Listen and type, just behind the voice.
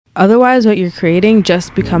Otherwise, what you're creating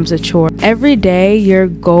just becomes a chore. Every day, your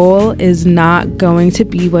goal is not going to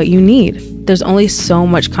be what you need. There's only so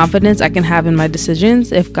much confidence I can have in my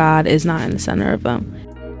decisions if God is not in the center of them.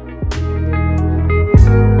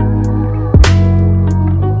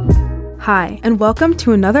 Hi, and welcome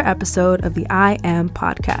to another episode of the I Am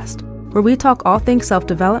Podcast, where we talk all things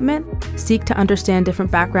self-development, seek to understand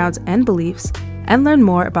different backgrounds and beliefs, and learn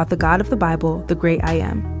more about the God of the Bible, the great I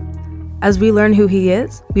Am. As we learn who he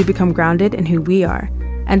is, we become grounded in who we are.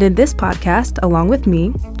 And in this podcast, along with me,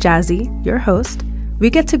 Jazzy, your host,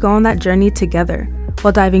 we get to go on that journey together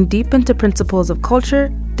while diving deep into principles of culture,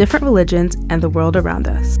 different religions, and the world around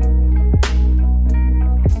us.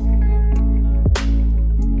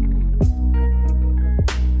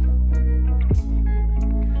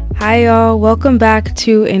 Hi y'all, welcome back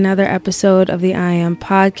to another episode of the I Am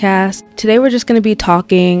Podcast. Today we're just going to be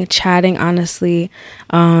chatting honestly.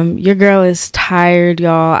 Your girl is tired,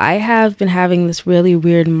 y'all. I have been having this really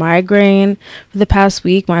weird migraine for the past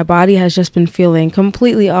week. My body has just been feeling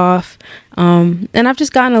completely off. And I've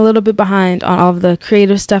just gotten a little bit behind on all of the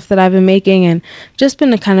creative stuff that I've been making and just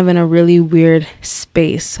been kind of in a really weird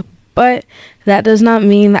space. But that does not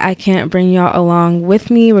mean that I can't bring y'all along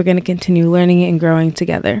with me. We're going to continue learning and growing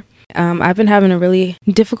together. I've been having a really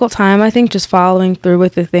difficult time, I think, just following through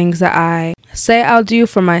with the things that I say I'll do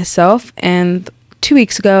for myself. And 2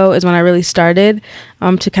 weeks ago is when I really started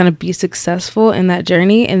to kind of be successful in that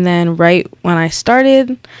journey. And then right when I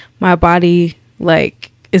started, my body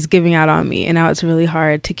is giving out on me, and now it's really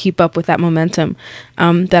hard to keep up with that momentum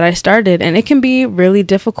that I started. And it can be really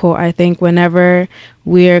difficult, I think, whenever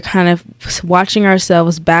we're kind of watching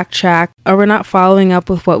ourselves backtrack or we're not following up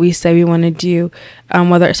with what we say we want to do,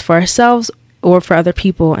 whether it's for ourselves or for other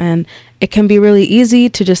people. And it can be really easy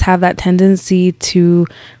to just have that tendency to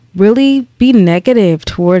really be negative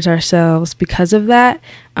towards ourselves because of that.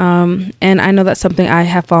 And I know that's something I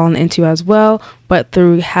have fallen into as well, but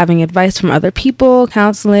through having advice from other people,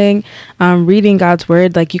 counseling, reading God's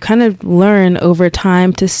word, you kind of learn over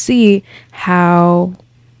time to see how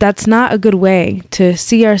that's not a good way to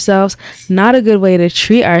see ourselves, not a good way to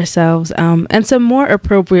treat ourselves, and some more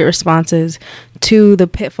appropriate responses to the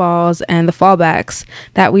pitfalls and the fallbacks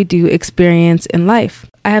that we do experience in life.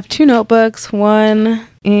 I have 2 notebooks, 1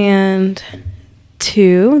 and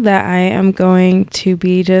 2, that I am going to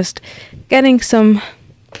be just getting some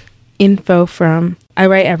info from. I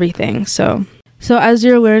write everything. So as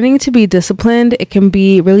you're learning to be disciplined, it can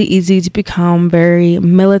be really easy to become very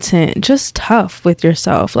militant, just tough with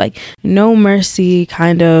yourself, no mercy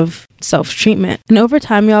kind of self-treatment. And over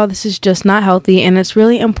time, y'all, this is just not healthy, and it's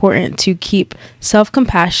really important to keep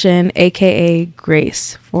self-compassion, aka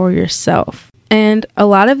grace, for yourself. And a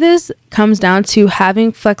lot of this comes down to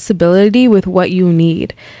having flexibility with what you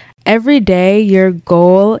need. Every day, your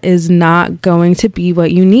goal is not going to be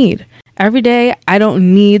what you need. Every day, I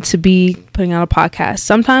don't need to be putting out a podcast.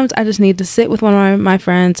 Sometimes I just need to sit with one of my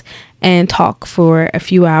friends and talk for a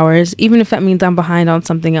few hours, even if that means I'm behind on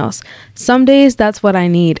something else. Some days, that's what I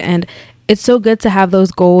need. And it's so good to have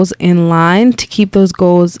those goals in line, to keep those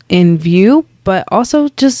goals in view, but also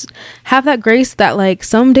just have that grace that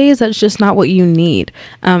some days that's just not what you need.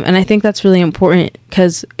 And I think that's really important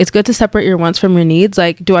because it's good to separate your wants from your needs.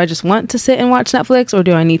 Do I just want to sit and watch Netflix, or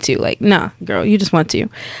do I need to? Nah, girl, you just want to.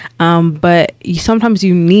 But sometimes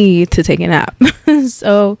you need to take a nap.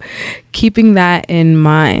 So keeping that in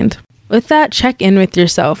mind. With that, check in with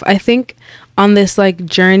yourself. I think on this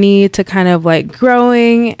journey to kind of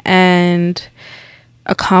growing and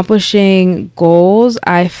accomplishing goals,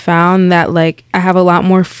 I found that I have a lot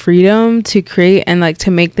more freedom to create and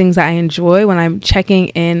to make things that I enjoy when I'm checking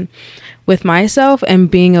in with myself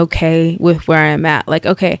and being okay with where I'm at.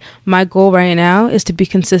 Okay, my goal right now is to be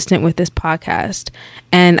consistent with this podcast.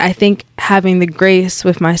 And I think having the grace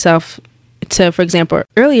with myself to, for example,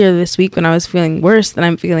 earlier this week when I was feeling worse than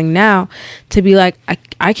I'm feeling now, to be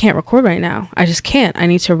I can't record right now. I just can't. I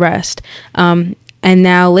need to rest. And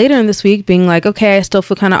now later in this week being okay, I still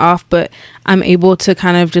feel kind of off, but I'm able to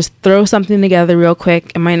kind of just throw something together real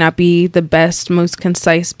quick. It might not be the best, most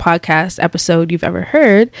concise podcast episode you've ever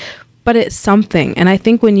heard, but it's something. And I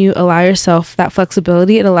think when you allow yourself that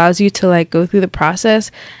flexibility, it allows you to go through the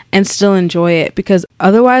process and still enjoy it, because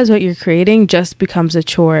otherwise what you're creating just becomes a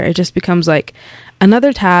chore. It just becomes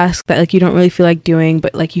another task that you don't really feel like doing,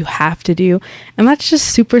 but you have to do. And that's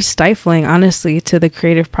just super stifling, honestly, to the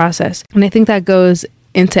creative process. And I think that goes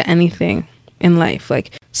into anything in life.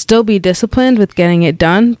 Still be disciplined with getting it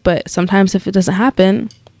done, but sometimes if it doesn't happen,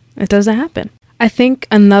 it doesn't happen. I think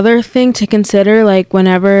another thing to consider, like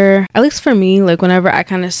whenever, at least for me, like whenever I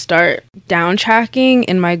kind of start down tracking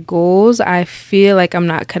in my goals, I feel like I'm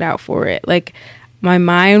not cut out for it. Like my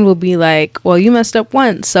mind will be like, well, you messed up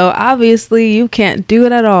once, so obviously you can't do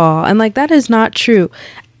it at all. And like that is not true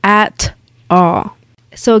at all.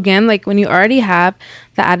 So again, like when you already have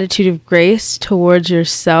the attitude of grace towards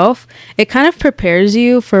yourself, it kind of prepares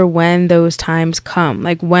you for when those times come.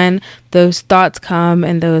 Like when those thoughts come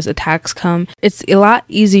and those attacks come, it's a lot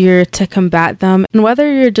easier to combat them. And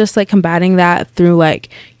whether you're just like combating that through like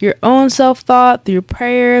your own self-thought, through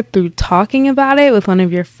prayer, through talking about it with one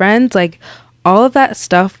of your friends, like all of that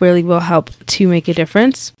stuff really will help to make a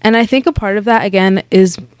difference. And I think a part of that, again,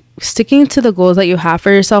 is sticking to the goals that you have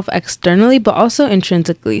for yourself externally, but also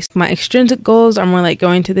intrinsically. My extrinsic goals are more like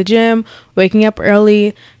going to the gym, waking up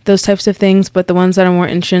early, those types of things. But the ones that are more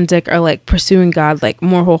intrinsic are like pursuing God, like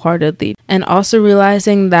more wholeheartedly. And also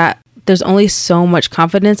realizing that there's only so much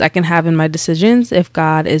confidence I can have in my decisions if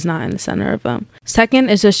God is not in the center of them. Second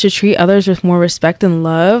is just to treat others with more respect and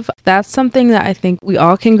love. That's something that I think we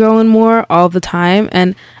all can grow in more all the time.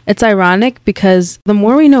 And it's ironic because the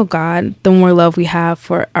more we know God, the more love we have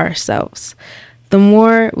for ourselves. The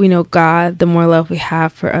more we know God, the more love we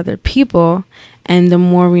have for other people. And the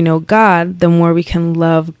more we know God, the more we can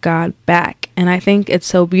love God back. And I think it's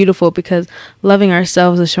so beautiful because loving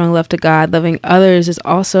ourselves is showing love to God. Loving others is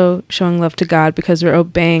also showing love to God because we're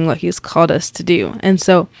obeying what He's called us to do. And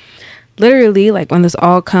so literally, like when this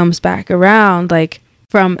all comes back around, like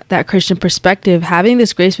from that Christian perspective, having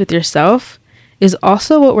this grace with yourself is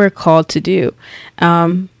also what we're called to do.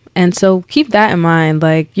 And so keep that in mind.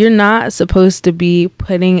 Like you're not supposed to be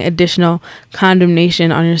putting additional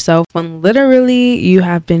condemnation on yourself when literally you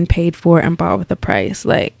have been paid for and bought with a price.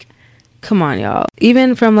 Like, come on, y'all.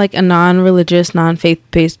 Even from like a non-religious,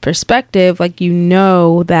 non-faith-based perspective, like you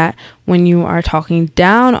know that when you are talking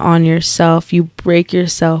down on yourself, you break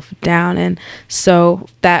yourself down. And so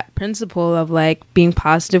that principle of like being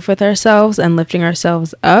positive with ourselves and lifting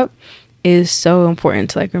ourselves up is so important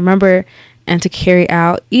to like remember and to carry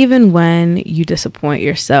out even when you disappoint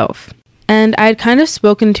yourself. And I'd kind of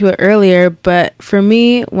spoken to it earlier, but for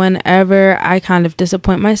me, whenever I kind of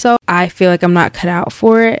disappoint myself, I feel like I'm not cut out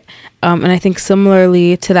for it. And I think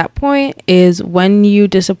similarly to that point is when you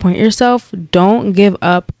disappoint yourself, don't give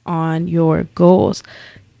up on your goals.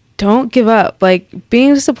 Don't give up. Like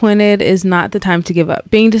being disappointed is not the time to give up.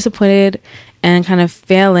 Being disappointed and kind of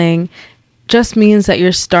failing just means that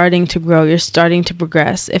you're starting to grow, you're starting to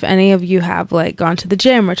progress. If any of you have like gone to the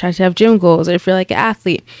gym or tried to have gym goals, or if you're like an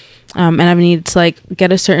athlete and have needed to like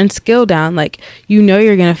get a certain skill down, like you know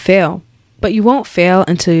you're gonna fail, but you won't fail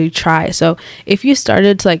until you try. So if you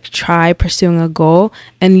started to like try pursuing a goal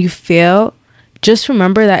and you fail, just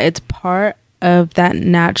remember that it's part of that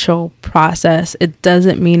natural process. It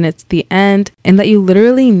doesn't mean it's the end, and that you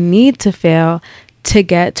literally need to fail to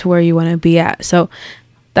get to where you want to be at. So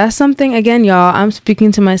that's something, again, y'all, I'm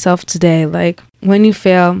speaking to myself today. Like when you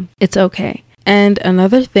fail, it's okay. And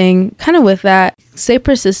another thing kind of with that, stay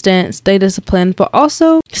persistent, stay disciplined, but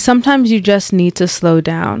also sometimes you just need to slow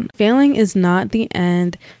down. Failing is not the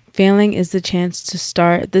end. Failing is the chance to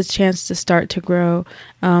start to grow,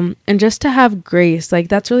 and just to have grace. Like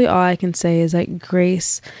that's really all I can say is like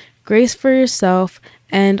grace for yourself.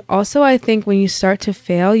 And also I think when you start to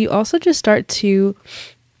fail, you also just start to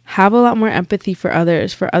have a lot more empathy for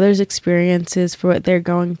others' experiences, for what they're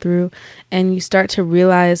going through. And you start to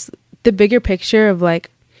realize the bigger picture of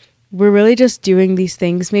like, we're really just doing these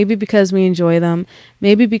things, maybe because we enjoy them,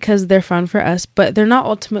 maybe because they're fun for us, but they're not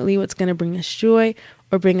ultimately what's going to bring us joy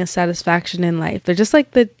or bring us satisfaction in life. They're just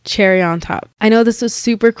like the cherry on top. I know this was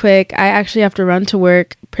super quick. I actually have to run to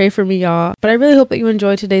work. Pray for me, y'all. But I really hope that you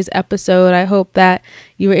enjoyed today's episode. I hope that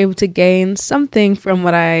you were able to gain something from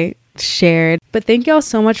what I shared. But thank y'all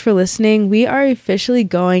so much for listening. We are officially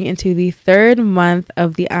going into the 3rd month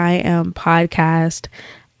of the I Am podcast.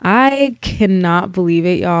 I cannot believe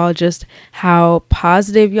it, y'all, just how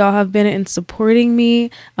positive y'all have been in supporting me,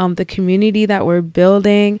 the community that we're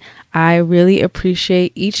building. I really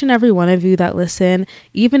appreciate each and every one of you that listen,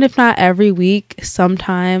 even if not every week,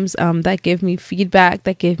 sometimes that give me feedback,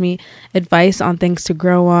 that give me advice on things to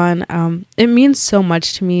grow on. It means so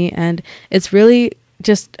much to me, and it's really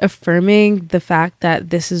just affirming the fact that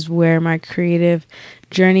this is where my creative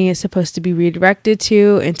journey is supposed to be redirected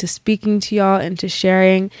to, into speaking to y'all, into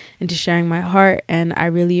sharing my heart. And I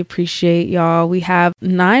really appreciate y'all. We have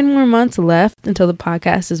 9 more months left until the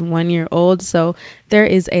podcast is 1 year old. So there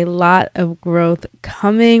is a lot of growth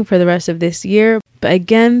coming for the rest of this year. But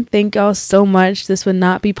again, thank y'all so much. This would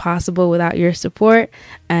not be possible without your support,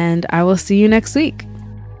 and I will see you next week.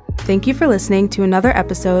 Thank you for listening to another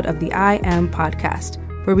episode of the I Am Podcast,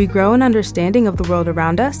 where we grow an understanding of the world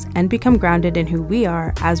around us and become grounded in who we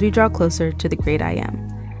are as we draw closer to the great I Am.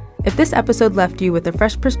 If this episode left you with a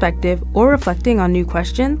fresh perspective or reflecting on new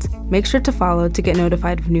questions, make sure to follow to get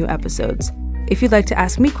notified of new episodes. If you'd like to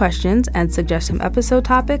ask me questions and suggest some episode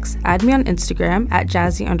topics, add me on Instagram at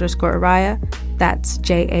Jazzy_Araya, that's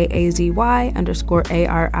JAAZY_ARIAH,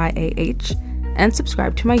 and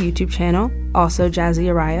subscribe to my YouTube channel, also Jazzy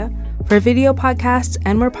Araya, for video podcasts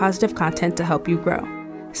and more positive content to help you grow.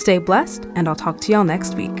 Stay blessed, and I'll talk to y'all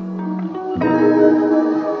next week.